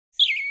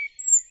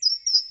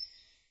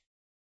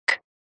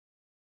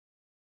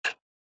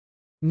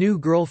New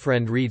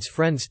girlfriend reads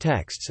friend's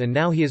texts and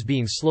now he is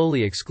being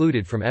slowly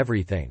excluded from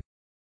everything.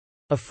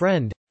 A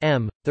friend,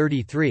 M,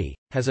 33,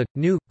 has a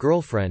new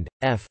girlfriend,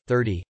 F,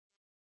 30.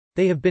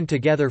 They have been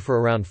together for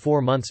around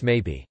 4 months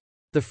maybe.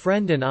 The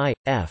friend and I,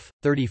 F,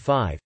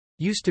 35,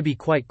 used to be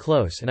quite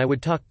close and I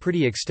would talk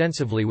pretty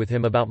extensively with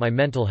him about my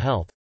mental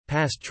health,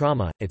 past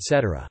trauma,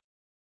 etc.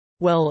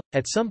 Well,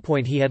 at some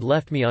point he had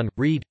left me on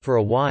read for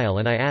a while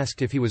and I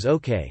asked if he was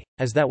okay,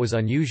 as that was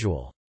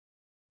unusual.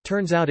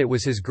 Turns out it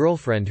was his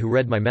girlfriend who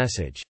read my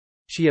message.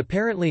 She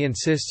apparently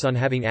insists on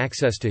having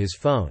access to his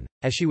phone,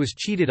 as she was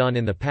cheated on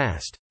in the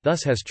past,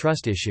 thus has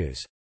trust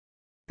issues.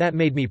 That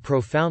made me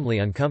profoundly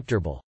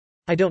uncomfortable.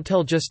 I don't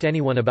tell just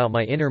anyone about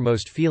my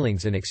innermost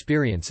feelings and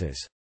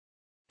experiences.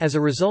 As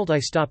a result, I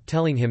stopped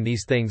telling him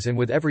these things, and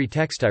with every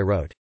text I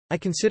wrote, I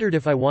considered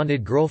if I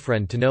wanted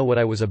girlfriend to know what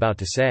I was about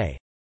to say.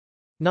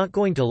 Not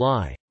going to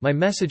lie, my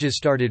messages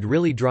started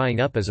really drying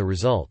up as a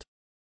result.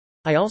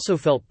 I also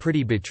felt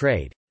pretty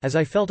betrayed, as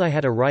I felt I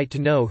had a right to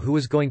know who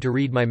was going to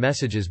read my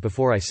messages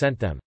before I sent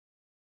them.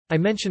 I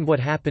mentioned what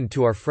happened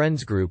to our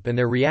friends group and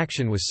their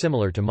reaction was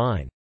similar to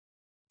mine.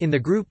 In the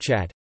group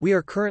chat, we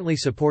are currently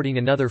supporting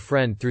another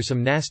friend through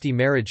some nasty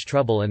marriage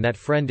trouble, and that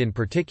friend in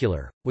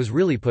particular was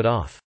really put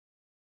off.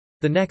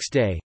 The next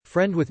day,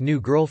 friend with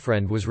new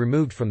girlfriend was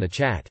removed from the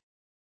chat.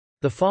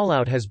 The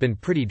fallout has been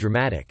pretty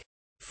dramatic.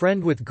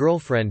 Friend with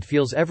girlfriend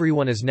feels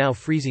everyone is now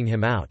freezing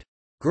him out.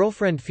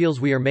 Girlfriend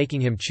feels we are making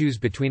him choose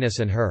between us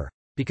and her,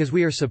 because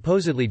we are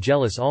supposedly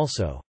jealous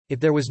also. If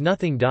there was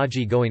nothing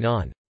dodgy going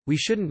on, we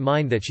shouldn't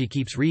mind that she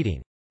keeps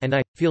reading. And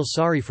I feel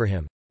sorry for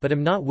him, but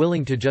am not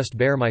willing to just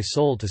bare my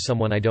soul to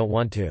someone I don't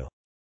want to.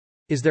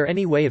 Is there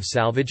any way of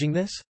salvaging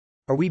this?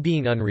 Are we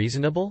being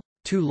unreasonable?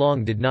 Too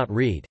long did not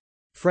read.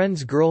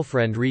 Friend's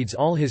girlfriend reads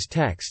all his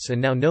texts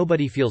and now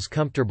nobody feels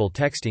comfortable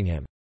texting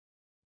him.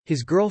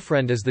 His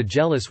girlfriend is the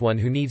jealous one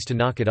who needs to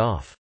knock it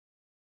off.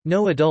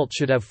 No adult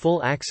should have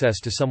full access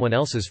to someone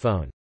else's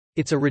phone.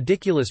 It's a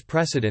ridiculous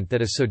precedent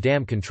that is so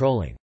damn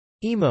controlling.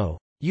 Emo,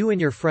 you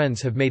and your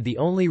friends have made the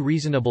only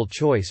reasonable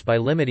choice by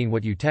limiting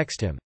what you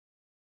text him.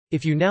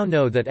 If you now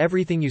know that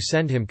everything you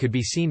send him could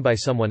be seen by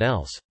someone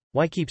else,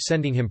 why keep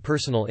sending him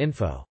personal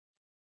info?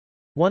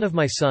 One of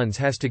my sons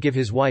has to give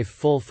his wife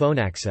full phone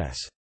access.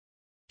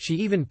 She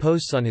even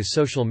posts on his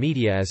social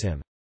media as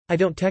him. I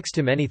don't text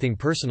him anything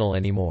personal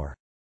anymore.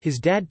 His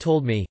dad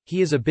told me,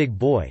 he is a big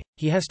boy,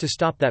 he has to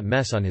stop that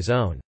mess on his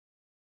own.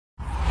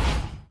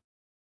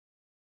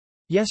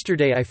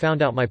 Yesterday I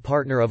found out my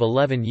partner of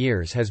 11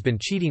 years has been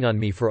cheating on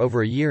me for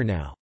over a year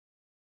now.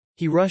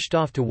 He rushed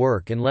off to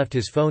work and left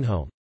his phone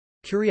home.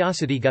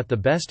 Curiosity got the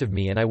best of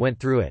me and I went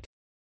through it.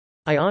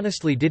 I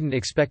honestly didn't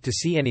expect to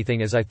see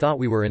anything as I thought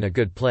we were in a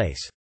good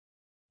place.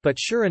 But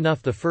sure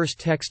enough, the first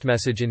text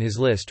message in his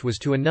list was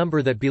to a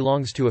number that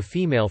belongs to a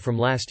female from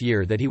last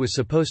year that he was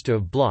supposed to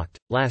have blocked,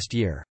 last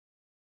year.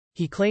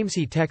 He claims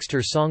he texted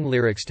her song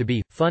lyrics to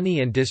be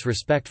funny and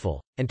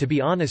disrespectful, and to be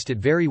honest it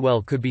very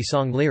well could be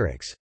song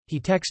lyrics. He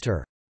texted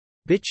her,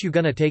 "Bitch, you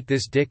gonna take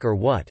this dick or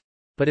what?"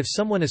 But if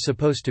someone is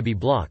supposed to be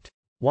blocked,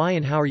 why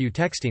and how are you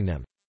texting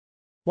them?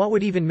 What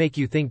would even make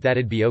you think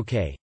that'd be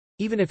okay?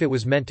 Even if it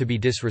was meant to be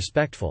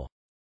disrespectful.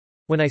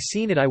 When I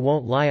seen it, I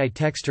won't lie, I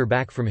texted her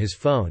back from his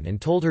phone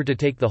and told her to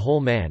take the whole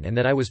man and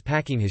that I was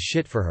packing his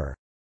shit for her.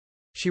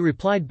 She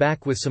replied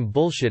back with some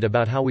bullshit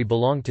about how we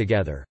belong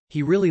together.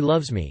 He really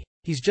loves me.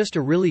 He's just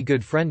a really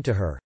good friend to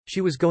her.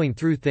 She was going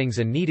through things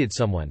and needed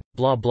someone,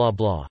 blah blah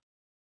blah.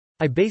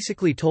 I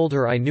basically told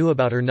her I knew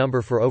about her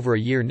number for over a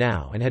year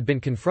now and had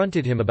been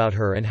confronted him about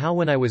her and how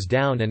when I was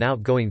down and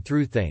out going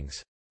through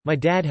things. My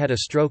dad had a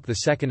stroke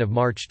the 2nd of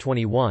March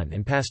 21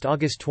 and passed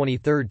August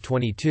 23,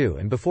 22,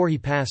 and before he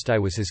passed I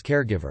was his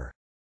caregiver.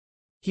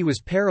 He was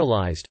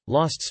paralyzed,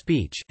 lost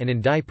speech, and in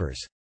diapers.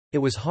 It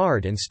was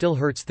hard and still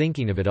hurts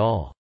thinking of it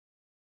all.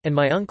 And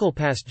my uncle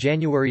passed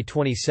January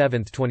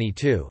 27,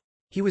 22.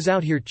 He was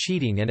out here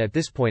cheating and at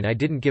this point I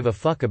didn't give a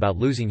fuck about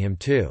losing him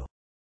too.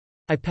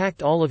 I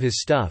packed all of his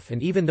stuff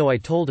and even though I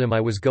told him I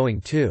was going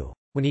to,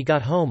 when he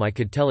got home I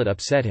could tell it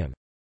upset him.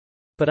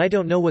 But I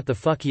don't know what the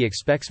fuck he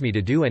expects me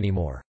to do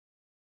anymore.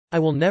 I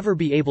will never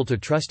be able to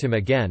trust him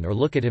again or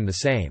look at him the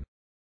same.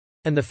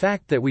 And the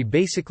fact that we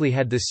basically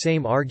had this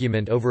same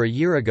argument over a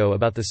year ago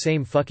about the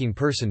same fucking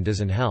person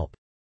doesn't help.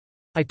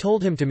 I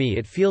told him to me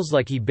it feels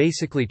like he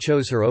basically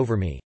chose her over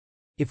me.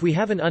 If we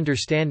have an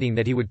understanding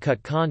that he would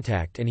cut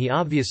contact and he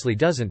obviously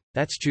doesn't,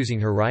 that's choosing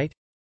her, right?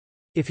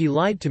 If he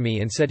lied to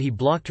me and said he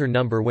blocked her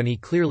number when he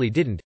clearly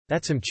didn't,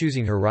 that's him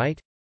choosing her, right?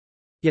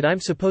 Yet I'm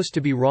supposed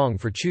to be wrong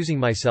for choosing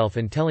myself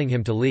and telling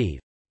him to leave.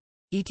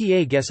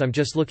 ETA, guess I'm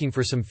just looking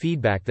for some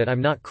feedback that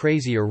I'm not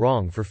crazy or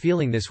wrong for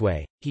feeling this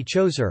way. He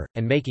chose her,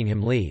 and making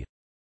him leave.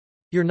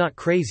 You're not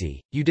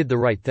crazy, you did the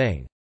right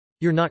thing.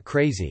 You're not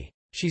crazy.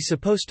 She's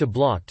supposed to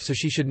blocked so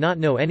she should not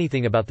know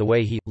anything about the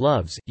way he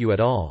loves you at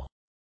all.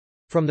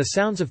 From the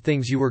sounds of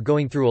things you were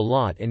going through a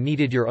lot and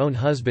needed your own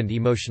husband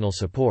emotional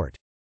support.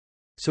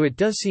 So it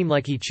does seem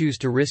like he chose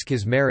to risk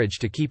his marriage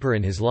to keep her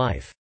in his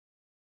life.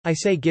 I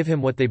say give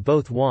him what they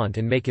both want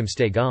and make him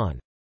stay gone.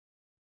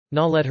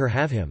 Nah, let her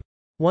have him.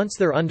 Once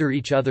they're under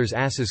each other's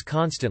asses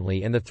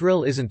constantly and the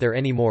thrill isn't there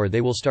anymore,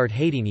 they will start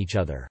hating each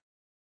other.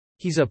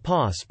 He's a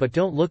pos, but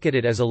don't look at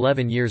it as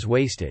 11 years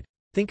wasted.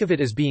 Think of it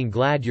as being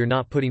glad you're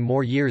not putting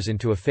more years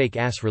into a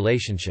fake-ass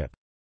relationship.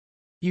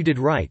 You did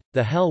right,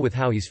 the hell with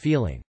how he's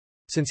feeling.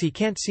 Since he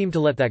can't seem to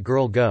let that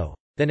girl go,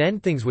 then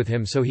end things with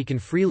him so he can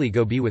freely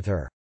go be with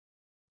her.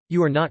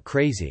 You are not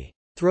crazy.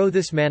 Throw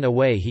this man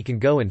away, he can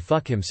go and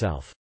fuck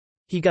himself.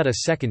 He got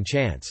a second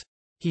chance.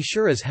 He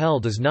sure as hell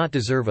does not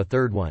deserve a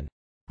third one.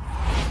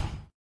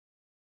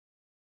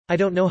 I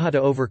don't know how to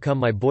overcome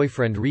my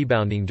boyfriend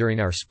rebounding during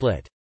our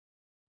split.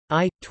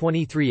 I,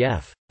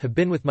 23F, have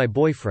been with my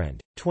boyfriend,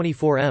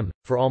 24M,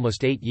 for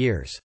almost 8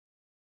 years.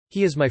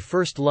 He is my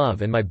first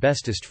love and my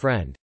bestest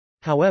friend.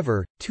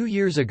 However, 2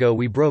 years ago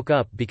we broke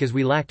up because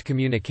we lacked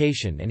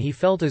communication and he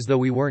felt as though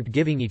we weren't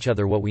giving each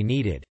other what we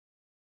needed.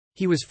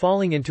 He was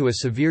falling into a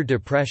severe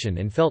depression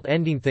and felt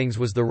ending things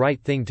was the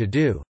right thing to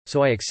do,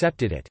 so I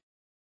accepted it.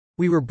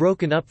 We were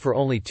broken up for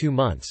only 2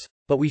 months,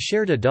 but we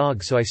shared a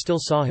dog, so I still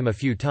saw him a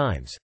few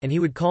times, and he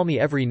would call me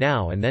every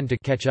now and then to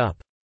catch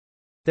up.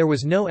 There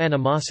was no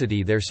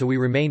animosity there, so we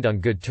remained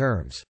on good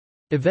terms.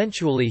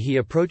 Eventually he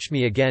approached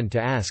me again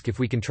to ask if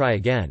we can try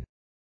again.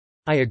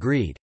 I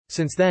agreed.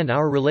 Since then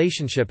our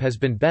relationship has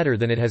been better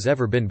than it has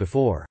ever been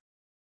before.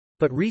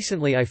 But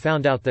recently I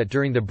found out that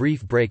during the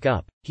brief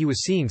breakup, he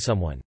was seeing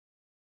someone.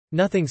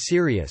 Nothing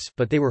serious,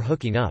 but they were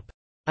hooking up.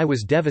 I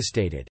was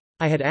devastated.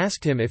 I had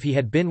asked him if he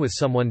had been with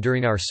someone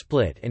during our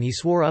split and he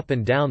swore up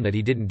and down that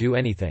he didn't do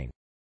anything.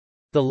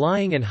 The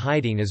lying and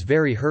hiding is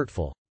very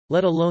hurtful,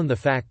 let alone the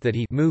fact that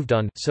he moved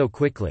on so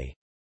quickly.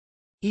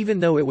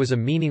 Even though it was a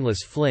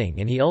meaningless fling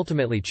and he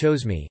ultimately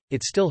chose me,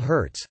 it still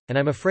hurts, and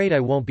I'm afraid I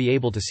won't be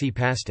able to see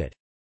past it.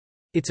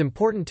 It's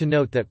important to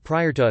note that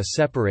prior to us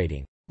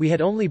separating, we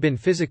had only been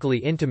physically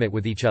intimate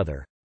with each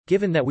other,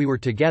 given that we were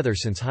together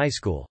since high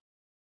school.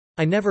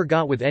 I never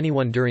got with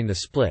anyone during the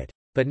split,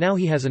 but now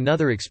he has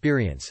another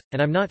experience,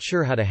 and I'm not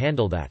sure how to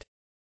handle that.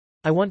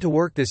 I want to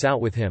work this out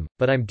with him,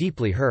 but I'm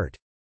deeply hurt.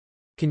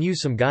 Can use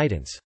some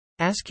guidance.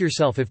 Ask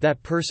yourself if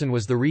that person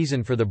was the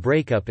reason for the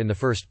breakup in the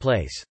first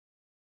place.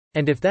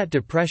 And if that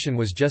depression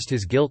was just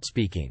his guilt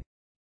speaking.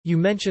 You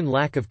mentioned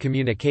lack of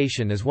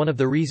communication as one of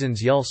the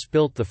reasons y'all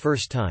spilt the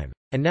first time,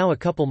 and now a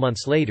couple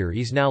months later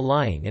he's now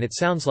lying, and it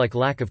sounds like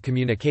lack of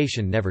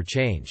communication never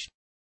changed.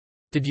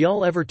 Did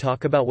y'all ever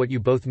talk about what you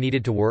both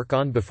needed to work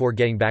on before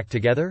getting back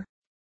together?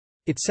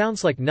 It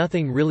sounds like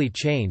nothing really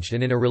changed,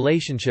 and in a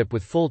relationship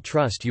with full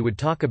trust you would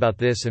talk about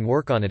this and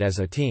work on it as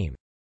a team.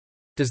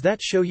 Does that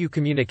show you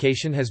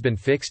communication has been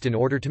fixed in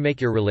order to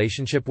make your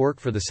relationship work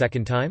for the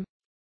second time?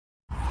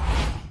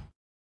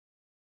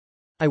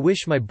 I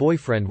wish my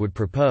boyfriend would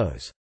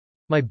propose.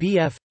 My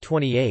BF,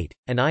 28,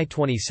 and I,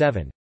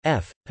 27,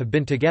 F, have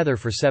been together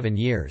for 7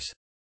 years.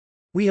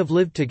 We have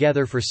lived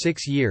together for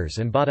 6 years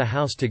and bought a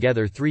house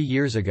together 3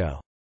 years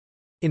ago.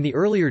 In the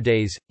earlier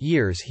days,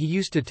 years, he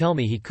used to tell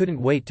me he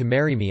couldn't wait to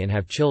marry me and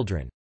have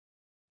children.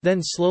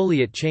 Then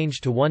slowly it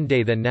changed to one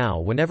day, then now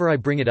whenever I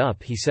bring it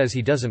up he says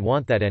he doesn't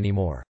want that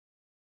anymore.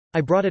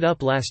 I brought it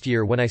up last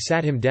year when I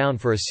sat him down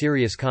for a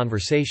serious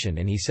conversation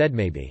and he said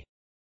maybe.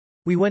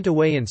 We went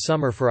away in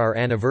summer for our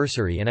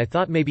anniversary and I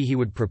thought maybe he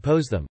would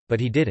propose them, but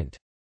he didn't.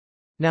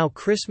 Now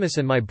Christmas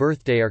and my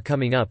birthday are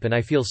coming up and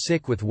I feel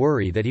sick with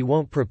worry that he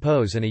won't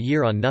propose, and a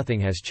year on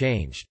nothing has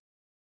changed.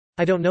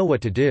 I don't know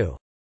what to do.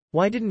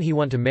 Why didn't he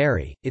want to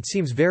marry? It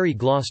seems very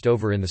glossed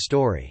over in the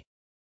story.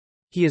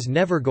 He is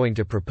never going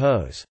to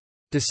propose.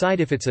 Decide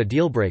if it's a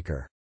deal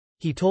breaker.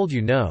 He told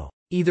you no.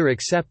 Either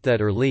accept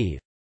that or leave.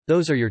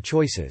 Those are your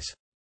choices.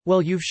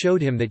 Well, you've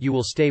showed him that you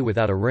will stay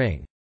without a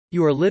ring.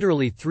 You are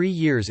literally 3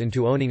 years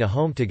into owning a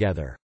home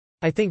together.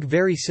 I think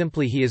very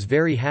simply he is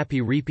very happy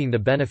reaping the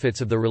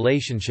benefits of the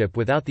relationship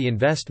without the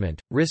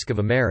investment, risk of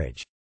a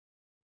marriage.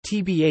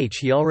 TBH,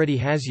 he already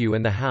has you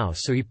and the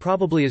house, so he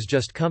probably is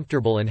just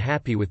comfortable and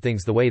happy with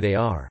things the way they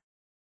are.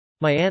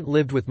 My aunt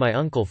lived with my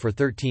uncle for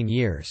 13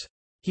 years.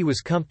 He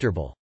was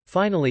comfortable.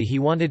 Finally he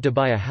wanted to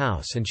buy a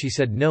house and she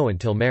said no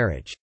until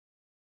marriage.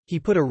 He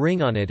put a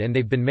ring on it and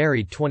they've been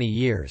married 20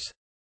 years.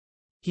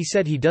 He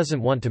said he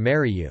doesn't want to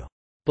marry you.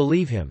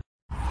 Believe him.